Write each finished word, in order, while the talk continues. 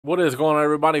What is going on,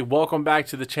 everybody? Welcome back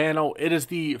to the channel. It is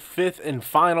the fifth and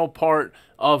final part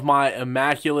of my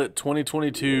Immaculate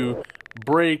 2022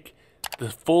 break. The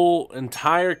full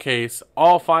entire case,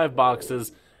 all 5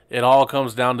 boxes. It all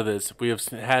comes down to this. We have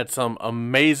had some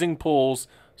amazing pulls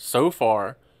so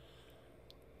far.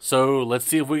 So let's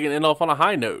see if we can end off on a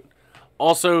high note.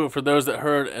 Also, for those that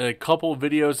heard a couple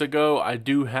videos ago, I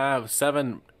do have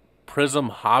 7 Prism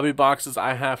hobby boxes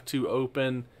I have to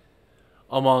open,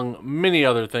 among many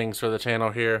other things for the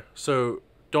channel here. So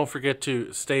don't forget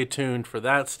to stay tuned for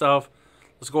that stuff.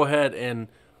 Let's go ahead and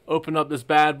open up this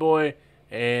bad boy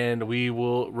and we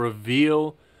will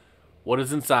reveal what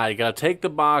is inside. You gotta take the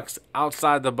box,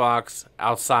 outside the box,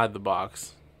 outside the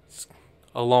box. It's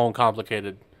a long,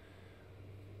 complicated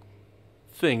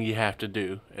thing you have to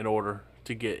do in order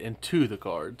to get into the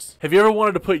cards. Have you ever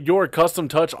wanted to put your custom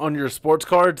touch on your sports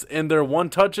cards and their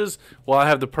one touches? Well, I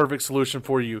have the perfect solution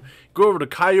for you. Go over to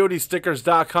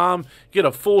coyotestickers.com, get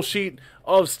a full sheet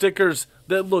of stickers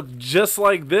that look just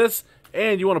like this,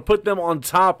 and you want to put them on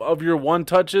top of your one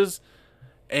touches,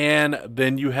 and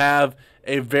then you have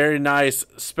a very nice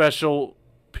special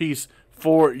piece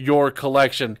for your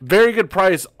collection. Very good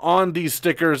price on these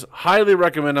stickers. Highly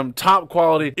recommend them. Top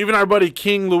quality. Even our buddy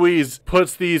King Louise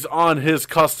puts these on his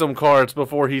custom cards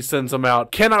before he sends them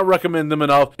out. Cannot recommend them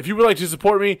enough. If you would like to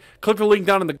support me, click the link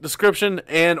down in the description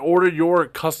and order your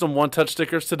custom one-touch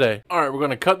stickers today. Alright, we're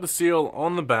going to cut the seal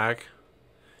on the back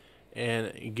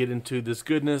and get into this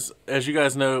goodness. As you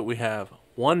guys know, we have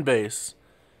 1 base,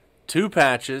 2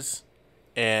 patches,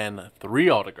 and 3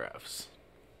 autographs.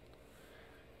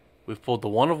 We've pulled the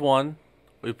 1 of 1.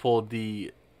 We pulled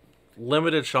the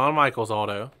limited Shawn Michaels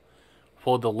auto.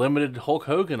 Pulled the limited Hulk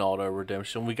Hogan auto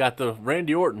redemption. We got the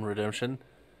Randy Orton redemption.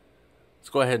 Let's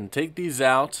go ahead and take these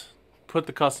out. Put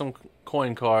the custom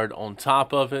coin card on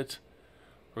top of it.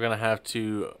 We're going to have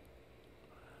to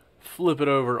flip it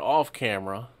over off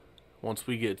camera once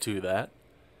we get to that.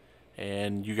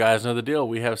 And you guys know the deal.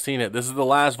 We have seen it. This is the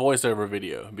last voiceover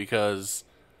video because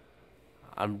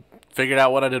I'm figured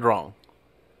out what I did wrong.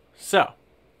 So,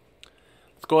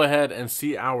 let's go ahead and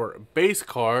see our base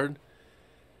card,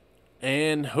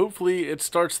 and hopefully it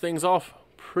starts things off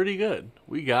pretty good.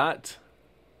 We got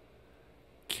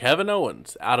Kevin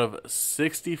Owens out of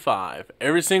 65.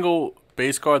 Every single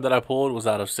base card that I pulled was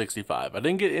out of 65. I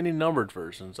didn't get any numbered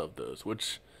versions of those,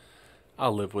 which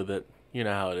I'll live with it. You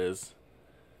know how it is.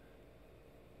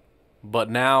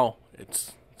 But now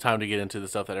it's time to get into the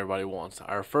stuff that everybody wants.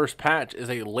 Our first patch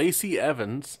is a Lacey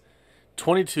Evans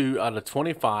 22 out of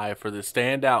 25 for the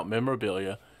standout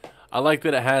memorabilia. I like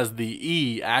that it has the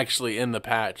E actually in the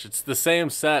patch. It's the same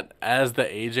set as the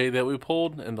AJ that we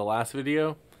pulled in the last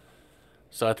video.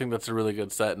 So I think that's a really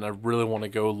good set, and I really want to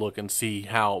go look and see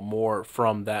how more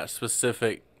from that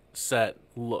specific set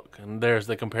look. And there's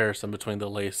the comparison between the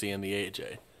Lacey and the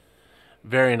AJ.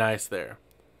 Very nice there.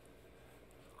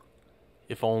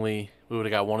 If only we would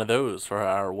have got one of those for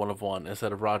our 1 of 1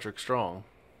 instead of Roderick Strong.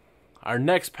 Our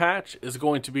next patch is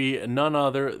going to be none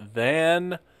other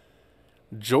than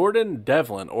Jordan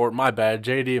Devlin, or my bad,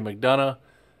 JD McDonough.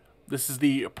 This is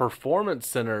the Performance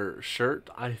Center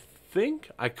shirt. I think,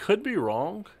 I could be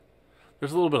wrong.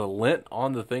 There's a little bit of lint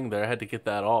on the thing there. I had to get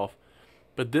that off.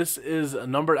 But this is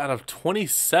numbered out of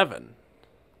 27.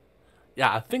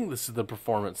 Yeah, I think this is the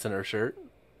Performance Center shirt.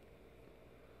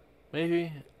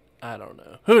 Maybe? I don't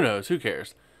know. Who knows? Who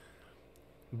cares?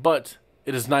 But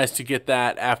it is nice to get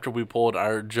that after we pulled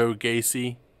our Joe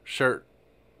Gacy shirt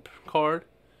card.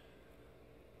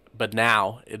 But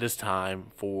now it is time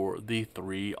for the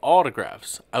 3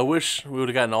 autographs. I wish we would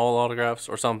have gotten all autographs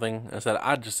or something. Instead,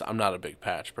 I'm not a big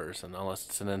patch person unless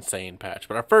it's an insane patch.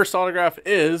 But our first autograph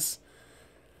is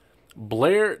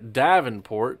Blair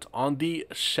Davenport on the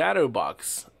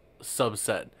Shadowbox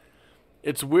subset.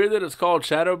 It's weird that it's called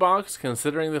Shadowbox,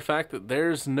 considering the fact that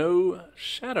there's no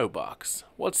Shadowbox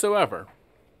whatsoever.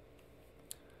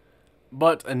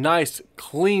 But a nice,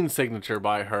 clean signature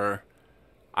by her.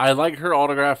 I like her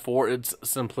autograph for its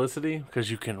simplicity, because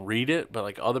you can read it, but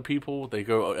like other people, they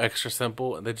go extra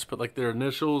simple, and they just put like their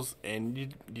initials,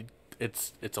 and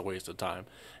it's a waste of time.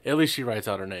 At least she writes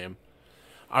out her name.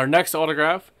 Our next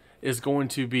autograph is going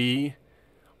to be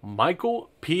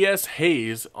Michael P.S.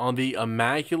 Hayes on the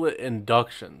Immaculate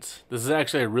Inductions. This is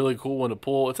actually a really cool one to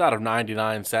pull. It's out of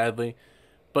 99, sadly.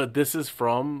 But this is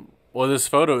from, well, this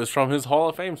photo is from his Hall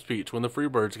of Fame speech when the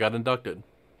Freebirds got inducted.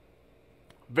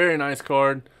 Very nice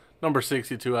card. Number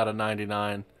 62 out of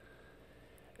 99.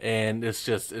 And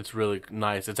it's really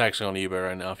nice. It's actually on eBay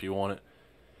right now if you want it.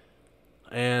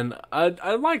 And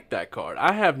I like that card.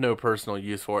 I have no personal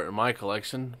use for it in my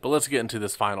collection. But let's get into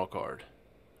this final card.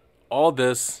 All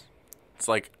this It's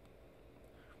like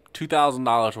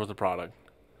 $2,000 worth of product.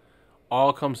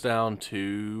 All comes down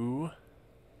to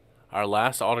our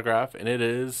last autograph, and it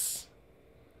is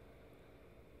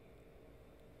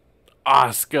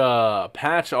Oscar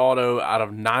patch auto out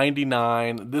of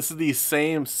 99. This is the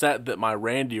same set that my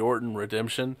Randy Orton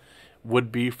redemption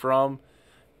would be from.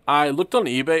 I looked on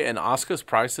eBay, and Oscar's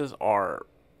prices are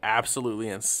absolutely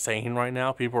insane right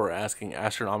now. People are asking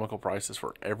astronomical prices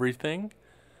for everything.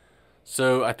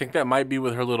 So I think that might be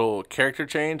with her little character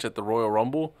change at the Royal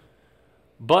Rumble.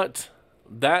 But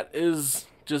that is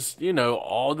just, you know,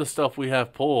 all the stuff we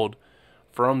have pulled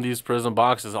from these Prism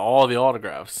boxes, all the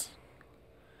autographs.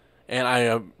 And I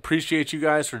appreciate you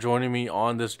guys for joining me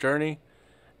on this journey.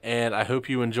 And I hope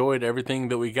you enjoyed everything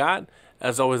that we got.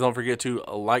 As always, don't forget to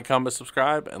like, comment,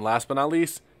 subscribe. And last but not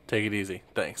least, take it easy.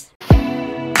 Thanks.